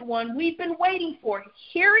anointed one we've been waiting for.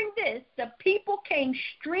 Hearing this, the people came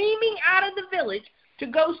streaming out of the village to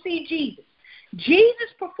go see Jesus.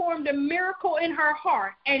 Jesus performed a miracle in her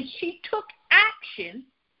heart, and she took action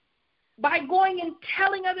by going and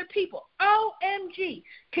telling other people. OMG.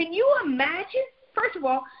 Can you imagine? First of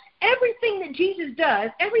all, everything that Jesus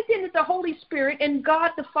does, everything that the Holy Spirit and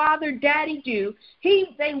God the Father, Daddy do,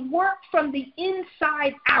 they work from the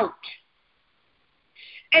inside out.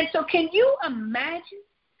 And so can you imagine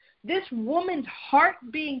this woman's heart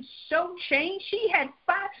being so changed? She had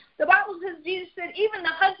 5. The Bible says, Jesus said, even the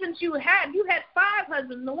husbands you had 5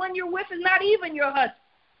 husbands. The one you're with is not even your husband.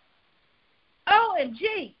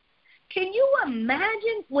 OMG. Can you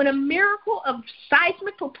imagine when a miracle of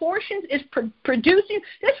seismic proportions is producing?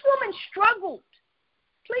 This woman struggled.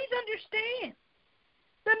 Please understand.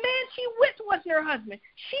 The man she with wasn't her husband.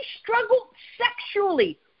 She struggled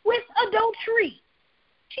sexually with adultery.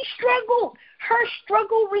 She struggled. Her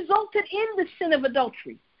struggle resulted in the sin of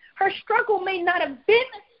adultery. Her struggle may not have been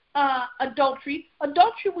adultery.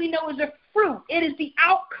 Adultery, we know, is a fruit. It is the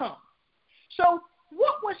outcome. So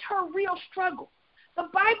what was her real struggle? The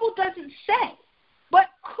Bible doesn't say. But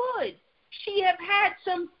could she have had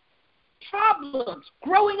some problems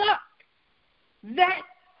growing up that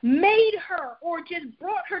made her or just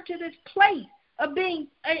brought her to this place of being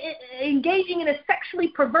engaging in a sexually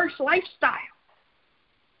perverse lifestyle.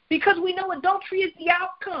 Because we know adultery is the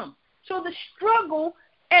outcome. So the struggle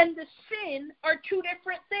and the sin are two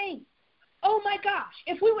different things. Oh my gosh,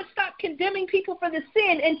 if we would stop condemning people for the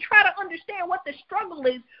sin and try to understand what the struggle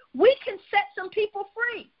is, we can set some people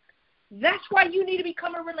free. That's why you need to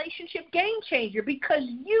become a relationship game changer, because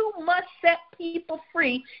you must set people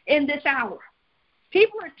free in this hour.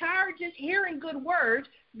 People are tired of just hearing good words.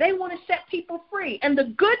 They want to set people free. And the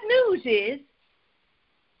good news is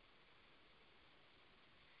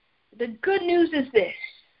this.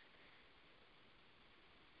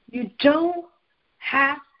 You don't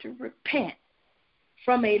have to repent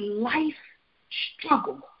from a life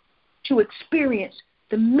struggle to experience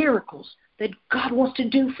the miracles that God wants to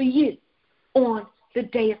do for you on the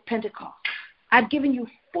day of Pentecost. I've given you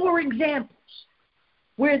 4 examples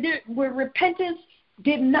where repentance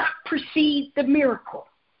did not precede the miracle.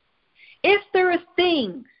 If there are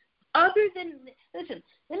things other than, listen,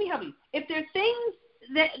 let me help you. If there are things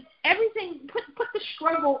that everything, put the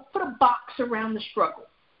struggle, put a box around the struggle,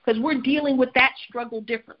 because we're dealing with that struggle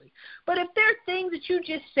differently. But if there are things that you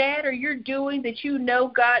just said or you're doing that you know,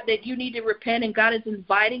 God, that you need to repent and God is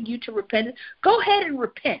inviting you to repent, go ahead and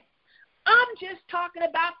repent. I'm just talking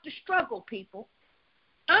about the struggle, people.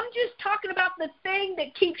 I'm just talking about the thing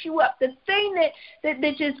that keeps you up, the thing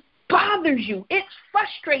that just bothers you. It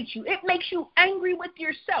frustrates you. It makes you angry with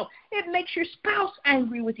yourself. It makes your spouse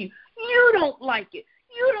angry with you. You don't like it.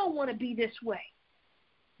 You don't want to be this way.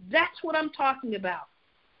 That's what I'm talking about.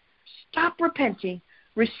 Stop repenting.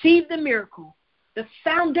 Receive the miracle. The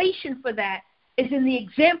foundation for that is in the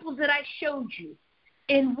examples that I showed you,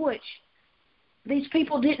 in which these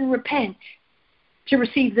people didn't repent to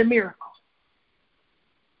receive the miracle.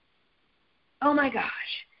 Oh my gosh.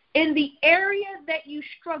 In the area that you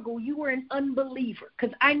struggle, you were an unbeliever.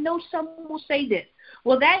 Because I know someone will say this.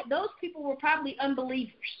 Well, those people were probably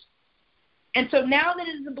unbelievers. And so now that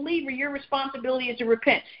as a believer, your responsibility is to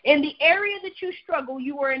repent. In the area that you struggle,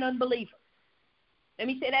 you were an unbeliever. Let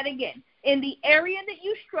me say that again. In the area that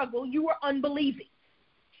you struggle, you were unbelieving.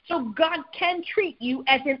 So God can treat you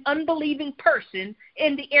as an unbelieving person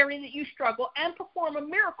in the area that you struggle and perform a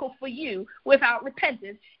miracle for you without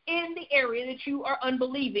repentance in the area that you are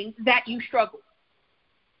unbelieving that you struggle.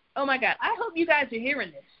 Oh, my God. I hope you guys are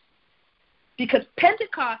hearing this, because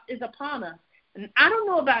Pentecost is upon us. And I don't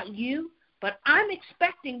know about you, but I'm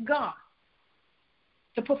expecting God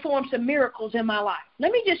to perform some miracles in my life.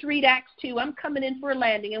 Let me just read Acts 2. I'm coming in for a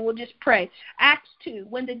landing, and we'll just pray. Acts 2.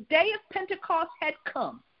 When the day of Pentecost had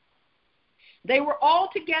come, they were all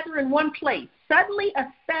together in one place. Suddenly a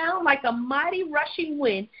sound like a mighty rushing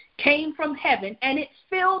wind came from heaven, and it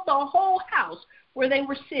filled the whole house where they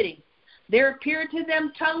were sitting. There appeared to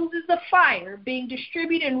them tongues as of fire, being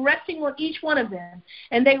distributed and resting on each one of them.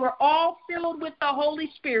 And they were all filled with the Holy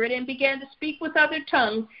Spirit and began to speak with other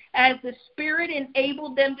tongues as the Spirit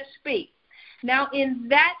enabled them to speak. Now, in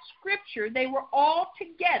that scripture, they were all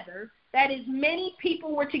together. That is, many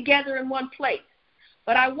people were together in one place.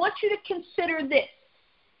 But I want you to consider this.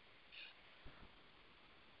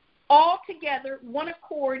 All together, one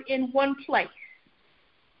accord in one place.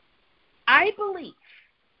 I believe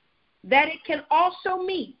that it can also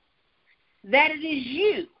mean that it is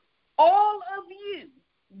you, all of you,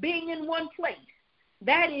 being in one place.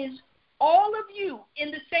 That is, all of you in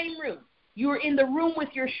the same room. You're in the room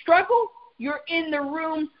with your struggle. You're in the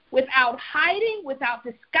room without hiding, without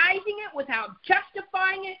disguising it, without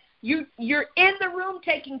justifying it. You're in the room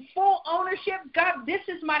taking full ownership. God, this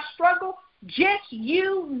is my struggle. Just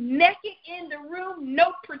you naked in the room,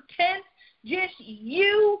 no pretense. Just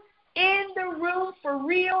you in the room for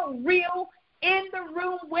real, in the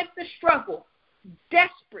room with the struggle.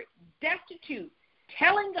 Desperate, destitute,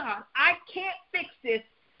 telling God, I can't fix this.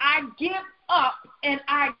 I give up and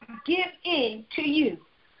I give in to you.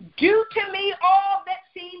 Do to me all that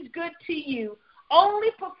seems good to you.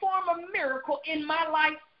 Only perform a miracle in my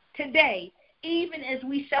life today, even as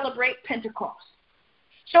we celebrate Pentecost.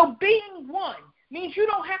 So being one means you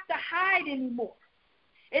don't have to hide anymore.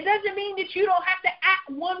 It doesn't mean that you don't have to act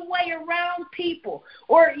one way around people,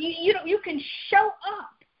 or you can show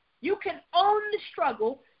up. You can own the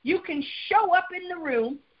struggle. You can show up in the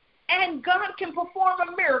room, and God can perform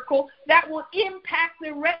a miracle that will impact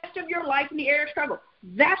the rest of your life in the area of struggle.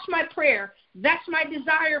 That's my prayer. That's my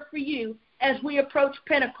desire for you as we approach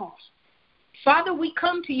Pentecost. Father, we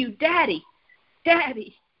come to you, Daddy,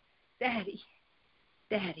 Daddy, Daddy,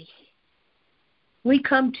 Daddy. We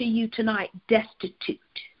come to you tonight destitute,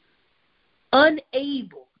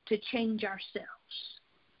 unable to change ourselves.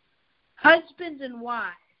 Husbands and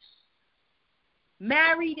wives,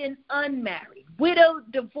 married and unmarried,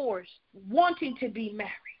 widowed, divorced, wanting to be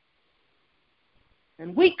married.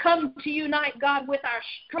 And we come to unite, God, with our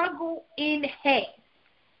struggle in hand.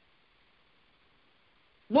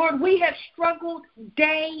 Lord, we have struggled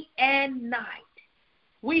day and night.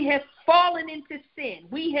 We have fallen into sin.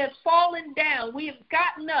 We have fallen down. We have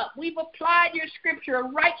gotten up. We've applied your scripture. A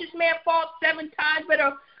righteous man falls 7 times, but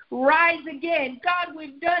rise again. God,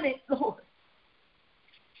 we've done it, Lord.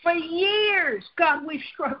 For years, God, we've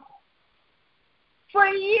struggled. For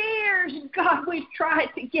years, God, we've tried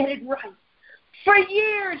to get it right. For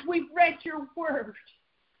years, we've read your word.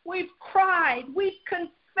 We've cried. We've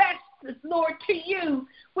confessed, Lord, to you.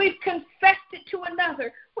 We've confessed it to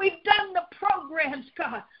another. We've done the programs,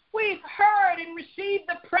 God. We've heard and received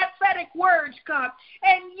the prophetic words, God.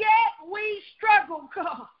 And yet we struggle,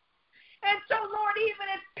 God. And so, Lord, even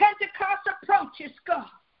as Pentecost approaches, God,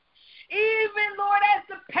 even, Lord, as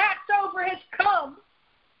the Passover has come,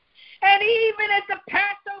 and even as the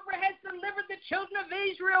Passover has delivered the children of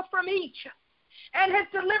Israel from Egypt and has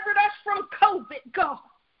delivered us from COVID, God,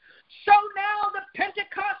 so now the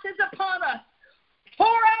Pentecost is upon us. Pour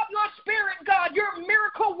out your spirit, God, your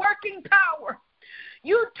miracle-working power.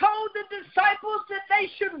 You told the disciples that they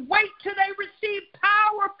should wait till they receive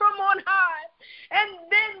power from on high. And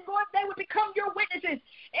then, Lord, they would become your witnesses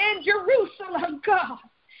in Jerusalem, God,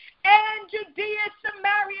 and Judea,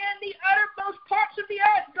 Samaria, and the uttermost parts of the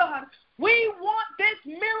earth, God. We want this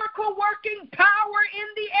miracle-working power in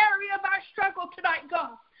the area of our struggle tonight,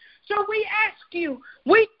 God. So we ask you,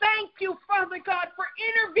 we thank you, Father God, for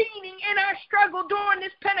intervening in our struggle during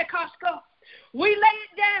this Pentecost, God. We lay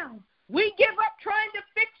it down. We give up trying to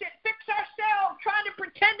fix it, fix ourselves, trying to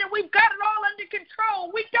pretend that we've got it all under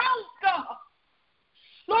control. We don't, God.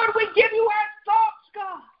 Lord, we give you our thoughts,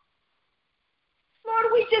 God.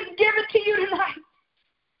 Lord, we just give it to you tonight.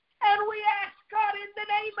 And we ask, God, in the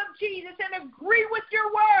name of Jesus, and agree with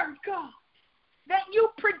your word, God, that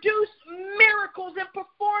you produce miracles and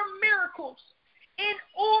perform miracles in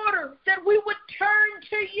order that we would turn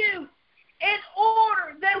to you, in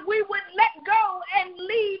order that we would let go and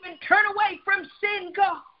leave and turn away from sin,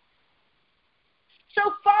 God.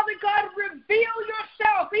 So, Father God, reveal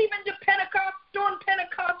yourself even to Pentecost, during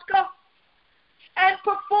Pentecost, God, and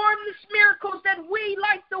perform these miracles that we,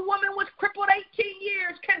 like the woman was crippled 18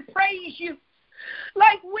 years, can praise you.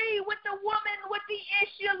 Like we, with the woman with the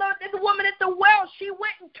issue, Lord, the woman at the well, she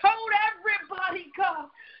went and told everybody, God,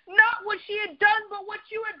 not what she had done, but what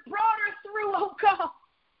you had brought her through, oh God.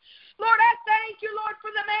 Lord, I thank you, Lord, for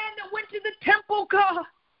the man that went to the temple, God.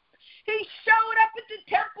 He showed up at the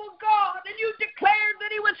temple, God, and you declared that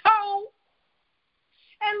he was whole.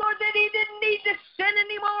 And, Lord, that he didn't need to sin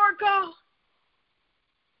anymore, God.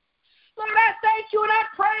 Lord, I thank you and I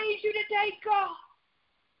praise you today, God,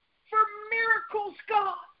 for miracles,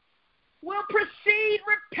 God, will precede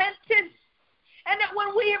repentance. And that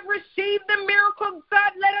when we have received the miracle,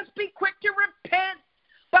 God, let us be quick to repent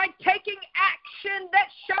by taking action that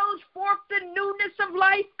shows forth the newness of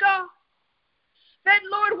life, God. That,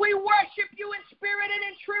 Lord, we worship you in spirit and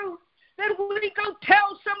in truth. That we go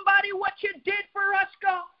tell somebody what you did for us,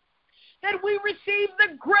 God. That we receive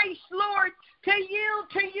the grace, Lord, to yield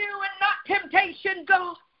to you and not temptation,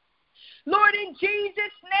 God. Lord, in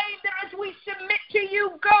Jesus' name, that as we submit to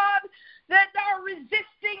you, God, that our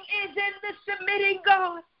resisting is in the submitting,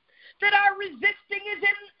 God. That our resisting is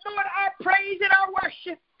in, Lord, our praise and our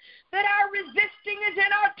worship. That our resisting is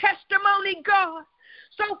in our testimony, God.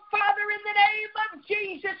 So, Father, in the name of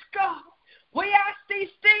Jesus, God, we ask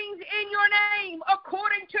these things in your name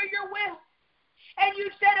according to your will. And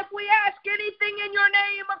you said if we ask anything in your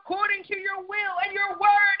name according to your will, and your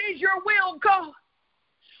word is your will, God,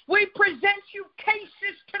 we present you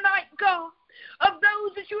cases tonight, God, of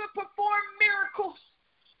those that you have performed miracles,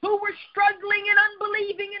 who were struggling and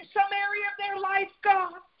unbelieving in some area of their life,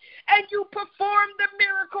 God, and you performed the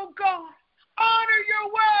miracle, God. Honor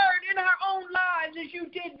your word in our own lives as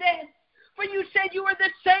you did then. For you said you are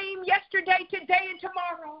the same yesterday, today, and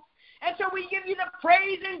tomorrow. And so we give you the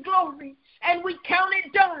praise and glory, and we count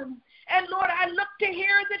it done. And, Lord, I look to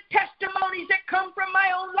hear the testimonies that come from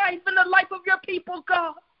my own life and the life of your people,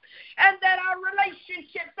 God. And that our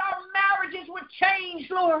relationships, our marriages would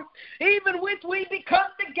change, Lord. Even with we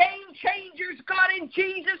become the game changers, God, in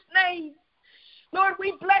Jesus' name. Lord,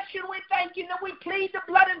 we bless you and we thank you that we plead the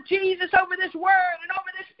blood of Jesus over this word and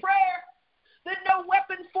over this prayer. That no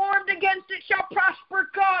weapon formed against it shall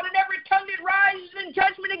prosper, God, and every tongue that rises in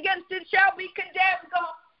judgment against it shall be condemned,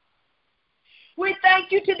 God. We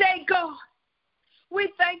thank you today, God.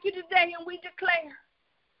 We thank you today, and we declare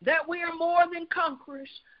that we are more than conquerors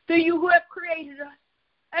through you who have created us.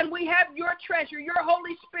 And we have your treasure, your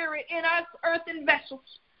Holy Spirit in us earthen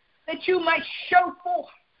vessels, that you might show forth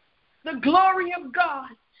the glory of God,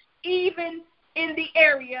 even in the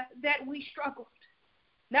area that we struggled.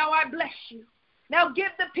 Now I bless you. Now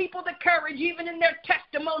give the people the courage, even in their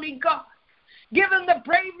testimony, God. Give them the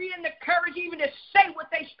bravery and the courage even to say what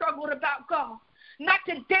they struggled about, God. Not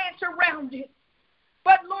to dance around it.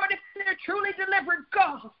 But, Lord, if they're truly delivered,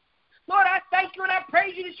 God, Lord, I thank you and I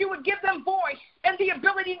praise you that you would give them voice and the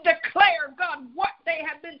ability to declare, God, what they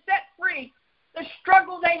have been set free, the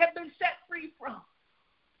struggle they have been set free from,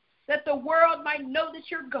 that the world might know that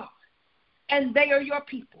you're God and they are your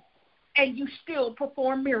people, and you still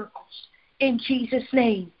perform miracles. In Jesus'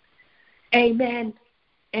 name, amen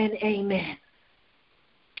and amen.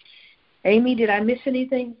 Amy, did I miss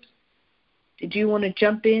anything? Did you want to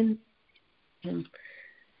jump in?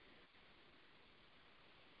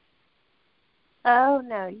 Oh,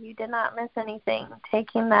 no, you did not miss anything.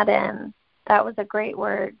 Taking that in. That was a great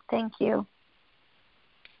word. Thank you.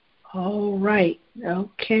 All right.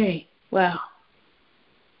 Okay. Wow.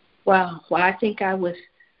 Well, I think I was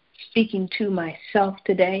speaking to myself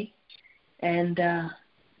today, and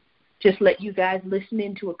just let you guys listen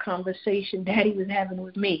into a conversation Daddy was having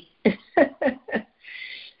with me.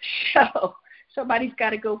 So somebody's got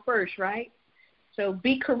to go first, right? So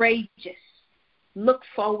be courageous. Look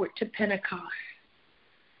forward to Pentecost.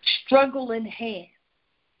 Struggle in hand.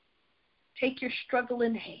 Take your struggle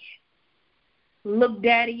in hand. Look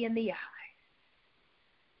Daddy in the eye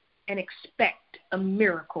and expect a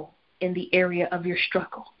miracle in the area of your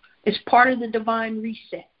struggle. It's part of the divine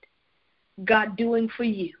reset. God doing for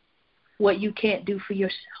you what you can't do for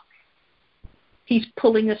yourself. He's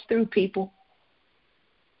pulling us through, people.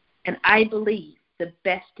 And I believe the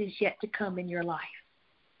best is yet to come in your life.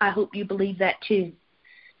 I hope you believe that too.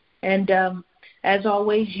 And as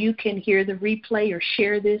always, you can hear the replay or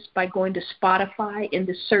share this by going to Spotify in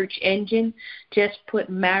the search engine. Just put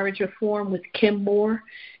Marriage Reform with Kim Moore,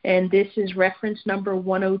 and this is reference number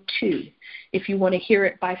 102. If you want to hear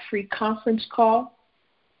it by free conference call,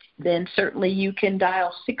 then certainly you can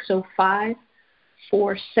dial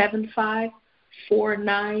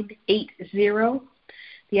 605-475-4980.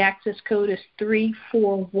 The access code is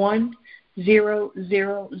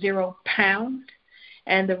 341000#,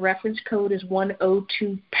 and the reference code is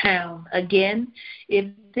 102#. Again, if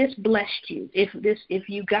this blessed you, if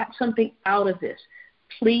you got something out of this,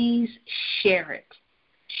 please share it.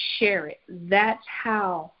 Share it. That's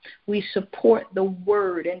how we support the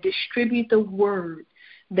word and distribute the word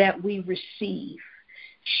that we receive.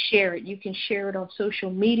 Share it. You can share it on social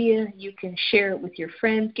media. You can share it with your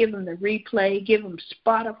friends. Give them the replay. Give them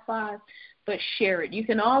Spotify, but share it. You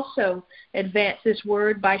can also advance this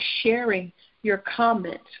word by sharing your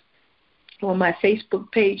comments on my Facebook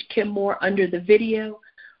page, Kim Moore, under the video,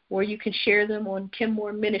 or you can share them on Kim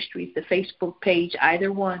Moore Ministries, the Facebook page,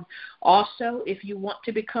 either one. Also, if you want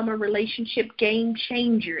to become a relationship game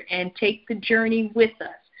changer and take the journey with us,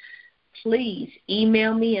 please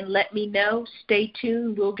email me and let me know. Stay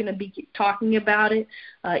tuned. We're going to be talking about it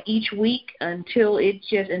each week until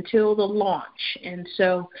the launch. And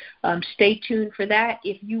so stay tuned for that.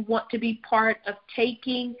 If you want to be part of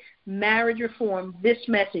taking marriage reform, this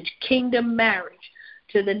message, kingdom marriage,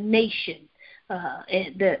 to the nation,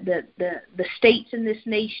 the states in this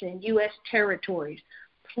nation and U.S. territories,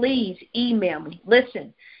 please email me.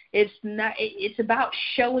 Listen, it's about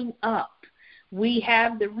showing up. We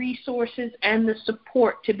have the resources and the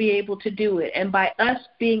support to be able to do it. And by us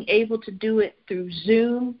being able to do it through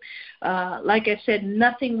Zoom, like I said,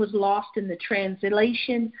 nothing was lost in the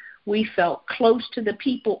translation. We felt close to the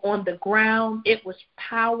people on the ground. It was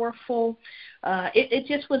powerful. It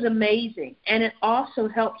just was amazing. And it also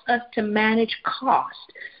helps us to manage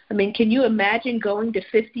cost. I mean, can you imagine going to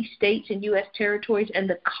 50 states and U.S. territories and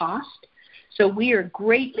the cost? So we are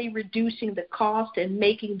greatly reducing the cost and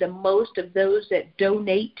making the most of those that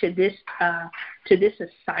donate to this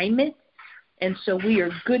assignment. And so we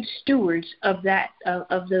are good stewards of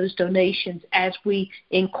those donations as we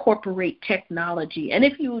incorporate technology. And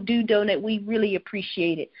if you do donate, we really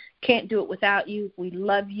appreciate it. Can't do it without you. We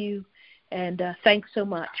love you. And thanks so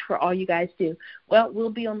much for all you guys do. Well,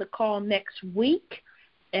 we'll be on the call next week,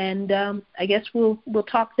 and I guess we'll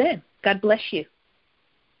talk then. God bless you.